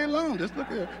all day long. Just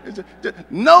look at it. Just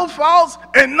no faults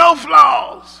and no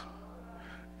flaws.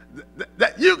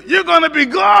 You're going to be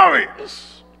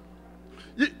glorious.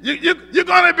 You're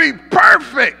going to be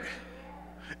perfect.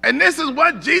 And this is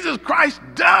what Jesus Christ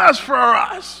does for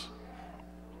us.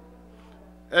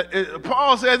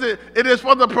 Paul says it is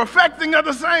for the perfecting of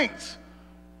the saints.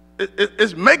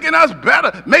 It's making us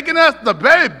better, making us the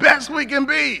very best we can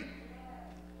be.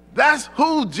 That's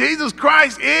who Jesus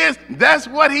Christ is. That's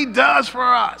what he does for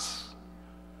us.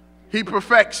 He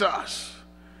perfects us.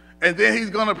 And then he's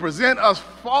going to present us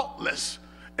faultless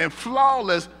and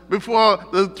flawless before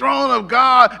the throne of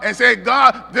God and say,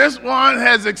 God, this one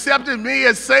has accepted me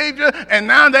as Savior, and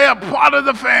now they are part of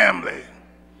the family.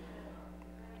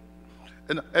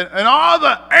 And all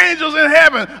the angels in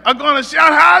heaven are going to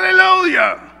shout,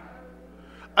 hallelujah.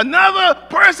 Another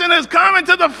person is coming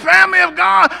to the family of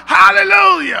God.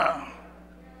 Hallelujah.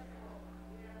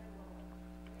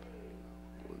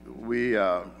 We,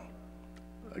 I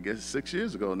guess 6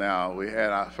 years ago now, we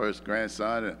had our first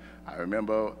grandson. And I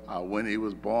remember when he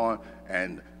was born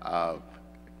and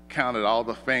counted all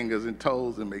the fingers and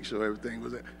toes and make sure everything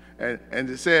was there. And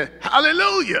it said,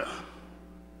 hallelujah.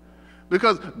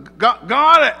 Because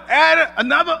God had added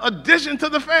another addition to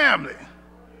the family.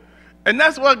 And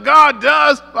that's what God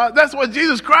does. That's what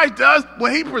Jesus Christ does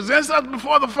when he presents us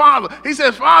before the Father. He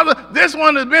says, Father, this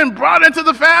one has been brought into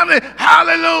the family.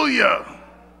 Hallelujah.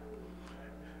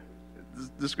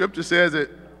 The scripture says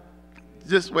it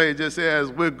this way. It just says,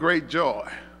 with great joy.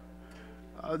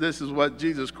 This is what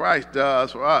Jesus Christ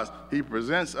does for us. He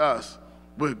presents us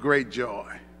with great joy.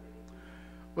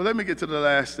 Well, let me get to the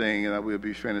last thing, and I will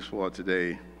be finished for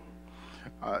today.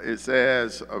 It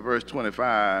says, verse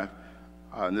 25,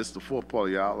 and this is the fourth part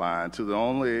of your outline, to the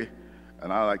only,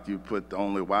 and I like you put the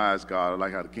only wise God. I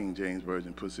like how the King James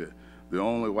Version puts it. The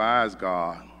only wise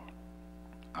God,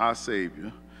 our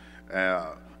Savior,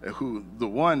 who the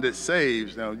one that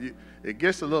saves. Now, it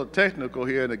gets a little technical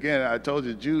here, and again, I told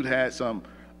you Jude had some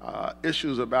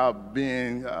issues about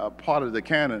being part of the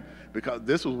canon, because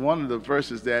this was one of the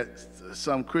verses that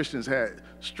some Christians had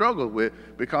struggled with,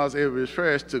 because it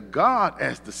refers to God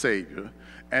as the Savior.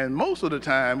 And most of the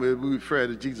time, we refer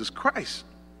to Jesus Christ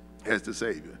as the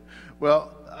Savior.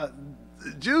 Well,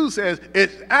 Jude says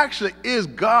it actually is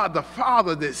God the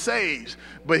Father that saves,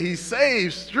 but he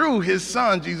saves through his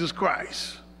Son, Jesus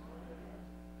Christ.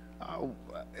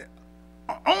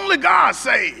 Only God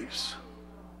saves.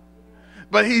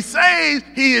 But he saves,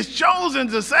 he is chosen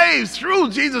to save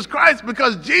through Jesus Christ,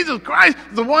 because Jesus Christ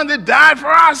is the one that died for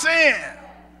our sin.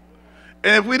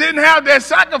 And if we didn't have that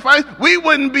sacrifice, we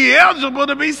wouldn't be eligible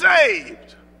to be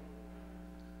saved.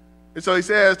 And so he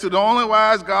says, to the only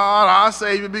wise God, our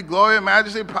Savior, be glory and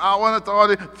majesty, power and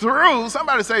authority through,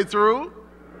 somebody say through.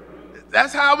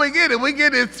 That's how we get it. We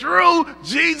get it through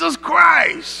Jesus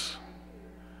Christ.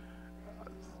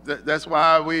 That's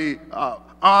why we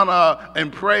honor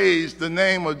and praise the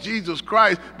name of Jesus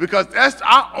Christ, because that's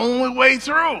our only way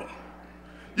through.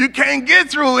 You can't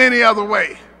get through any other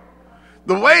way.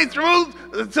 The way through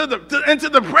into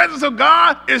the presence of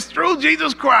God is through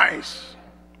Jesus Christ.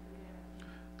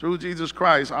 Through Jesus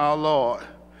Christ, our Lord.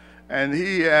 And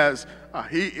he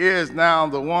is now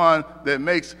the one that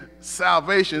makes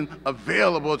salvation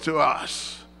available to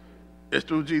us. It's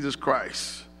through Jesus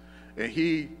Christ. And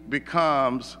he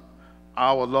becomes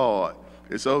our Lord.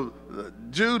 And so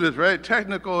Jude is very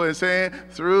technical in saying,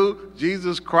 through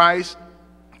Jesus Christ,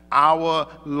 our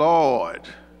Lord.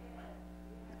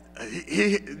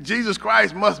 Jesus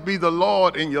Christ must be the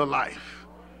Lord in your life.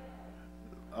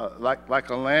 Like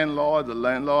a landlord, the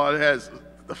landlord has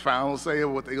the final say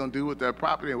of what they're going to do with their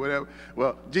property or whatever.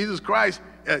 Well, Jesus Christ,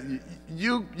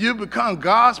 you become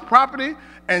God's property,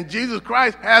 and Jesus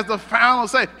Christ has the final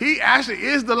say. He actually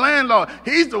is the landlord.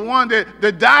 He's the one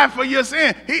that died for your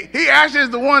sin. He actually is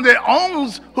the one that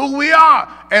owns who we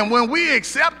are. And when we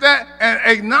accept that and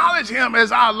acknowledge him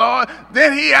as our Lord,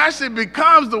 then he actually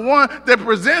becomes the one that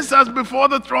presents us before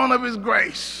the throne of his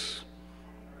grace.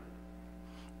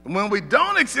 When we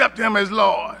don't accept him as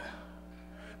Lord,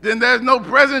 then there's no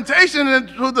presentation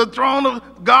to the throne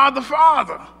of God the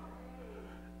Father.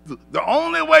 The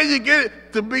only way you get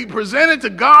it to be presented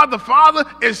to God the Father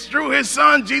is through his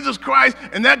Son, Jesus Christ,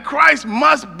 and that Christ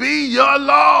must be your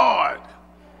Lord.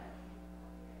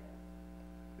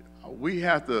 We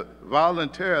have to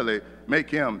voluntarily make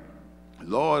him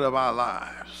Lord of our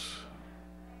lives.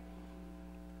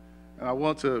 And I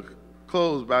want to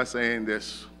close by saying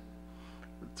this.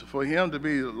 For him to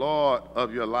be the Lord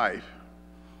of your life,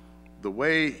 the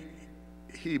way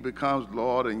he becomes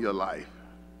Lord in your life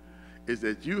is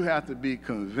that you have to be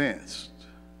convinced,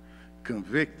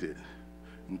 convicted,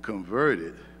 and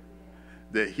converted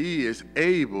that he is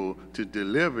able to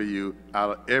deliver you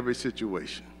out of every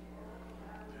situation.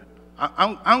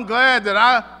 I'm glad that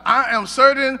I am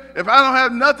certain, if I don't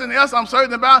have nothing else I'm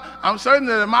certain about, I'm certain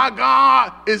that my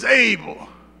God is able.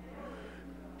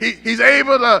 He's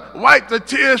able to wipe the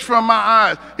tears from my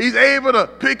eyes. He's able to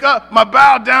pick up my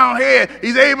bowed down head.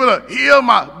 He's able to heal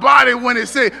my body when it's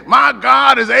sick. My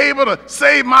God is able to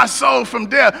save my soul from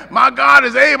death. My God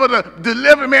is able to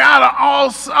deliver me out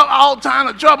of all kind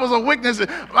of troubles or weaknesses.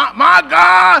 My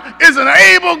God is an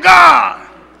able God.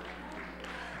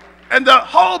 And the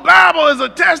whole Bible is a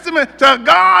testament to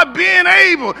God being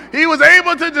able. He was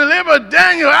able to deliver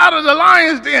Daniel out of the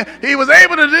lion's den. He was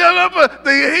able to deliver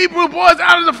the Hebrew boys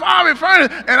out of the fiery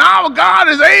furnace. And our God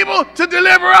is able to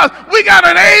deliver us. We got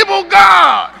an able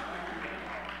God.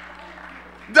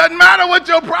 Doesn't matter what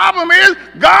your problem is,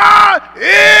 God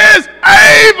is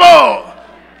able.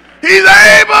 He's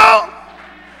able.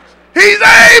 He's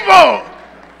able.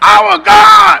 Our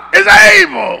God is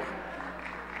able.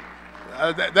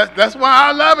 That's why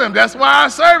I love him. That's why I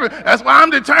serve him. That's why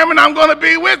I'm determined I'm going to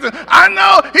be with him. I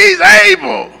know he's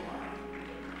able.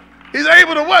 He's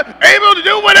able to what? Able to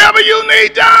do whatever you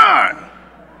need done.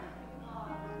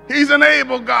 He's an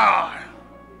able God.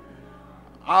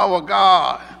 Our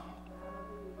God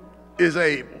is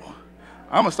able.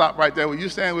 I'm going to stop right there. Will you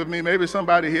stand with me? Maybe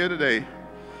somebody here today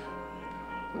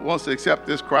wants to accept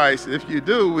this Christ. If you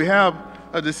do, we have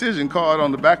a decision card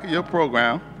on the back of your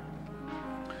program.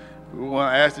 We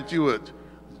want to ask that you would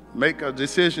make a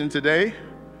decision today.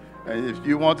 And if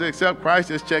you want to accept Christ,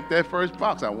 just check that first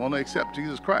box. I want to accept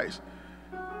Jesus Christ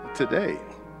today.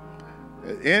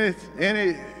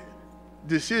 Any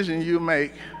decision you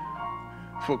make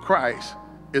for Christ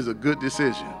is a good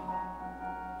decision.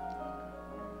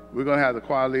 We're going to have the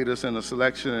choir lead us in the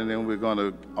selection, and then we're going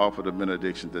to offer the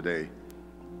benediction today.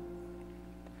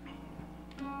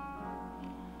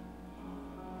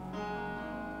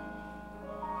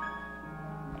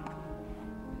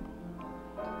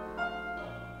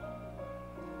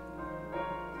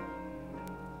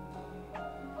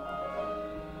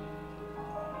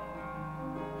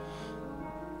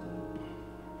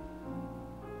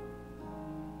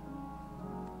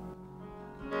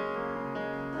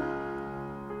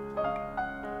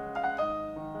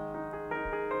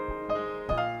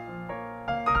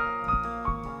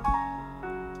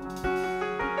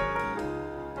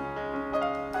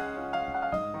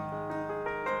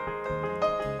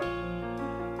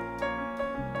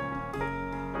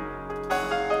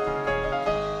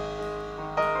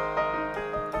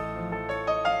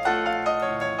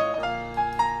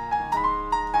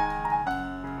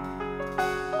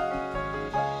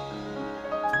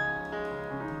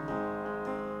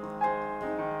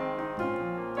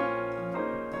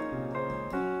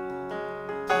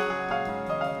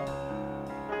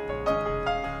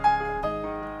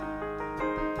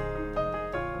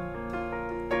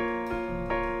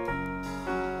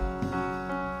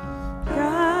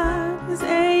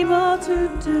 To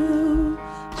do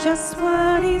just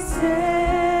what he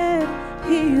said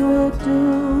he will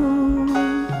do.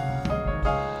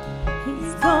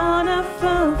 He's gonna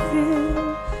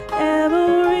fulfill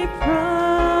every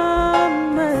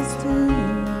promise to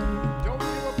you.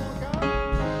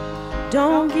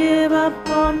 Don't give up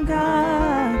on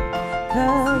God,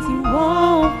 'cause he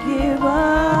won't give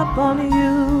up on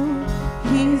you.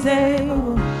 He's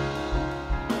able.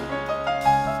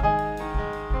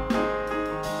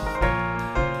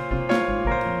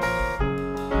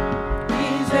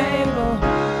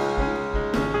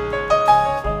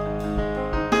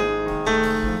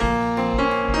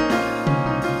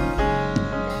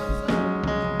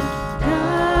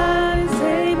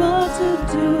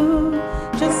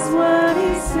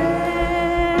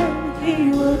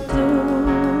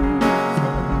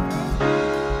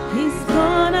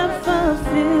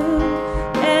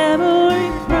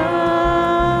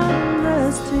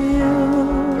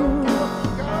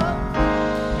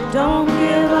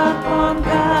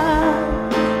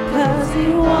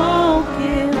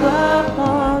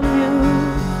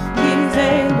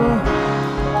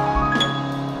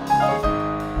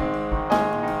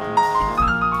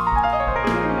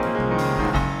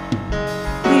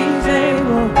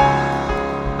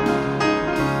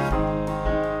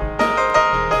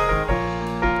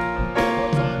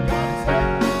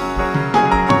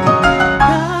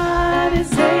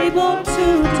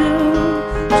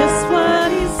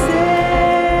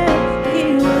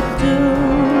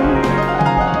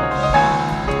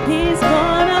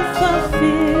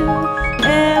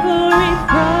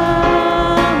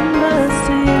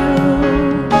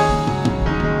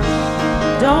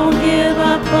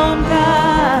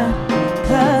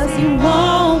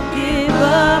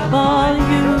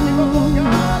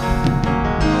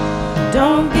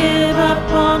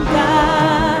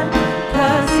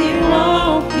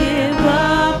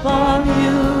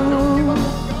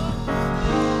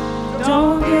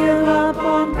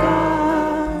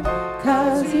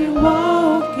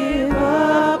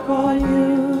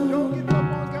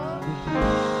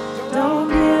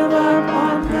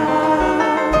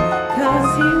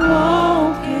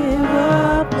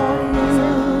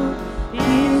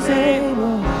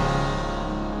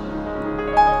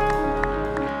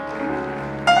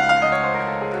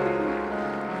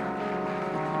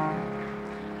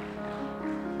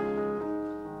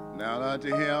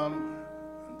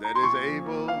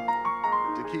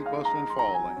 keep us from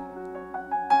falling.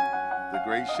 The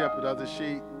great shepherd of the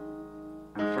sheep,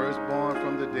 the firstborn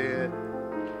from the dead,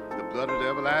 the blood of the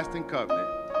everlasting covenant,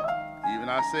 even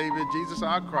our Savior Jesus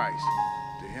our Christ.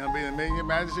 To him be dominion,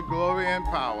 majesty, glory, and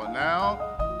power,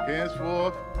 now,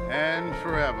 henceforth, and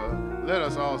forever. Let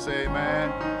us all say amen.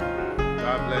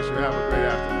 God bless you. Have a great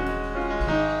afternoon.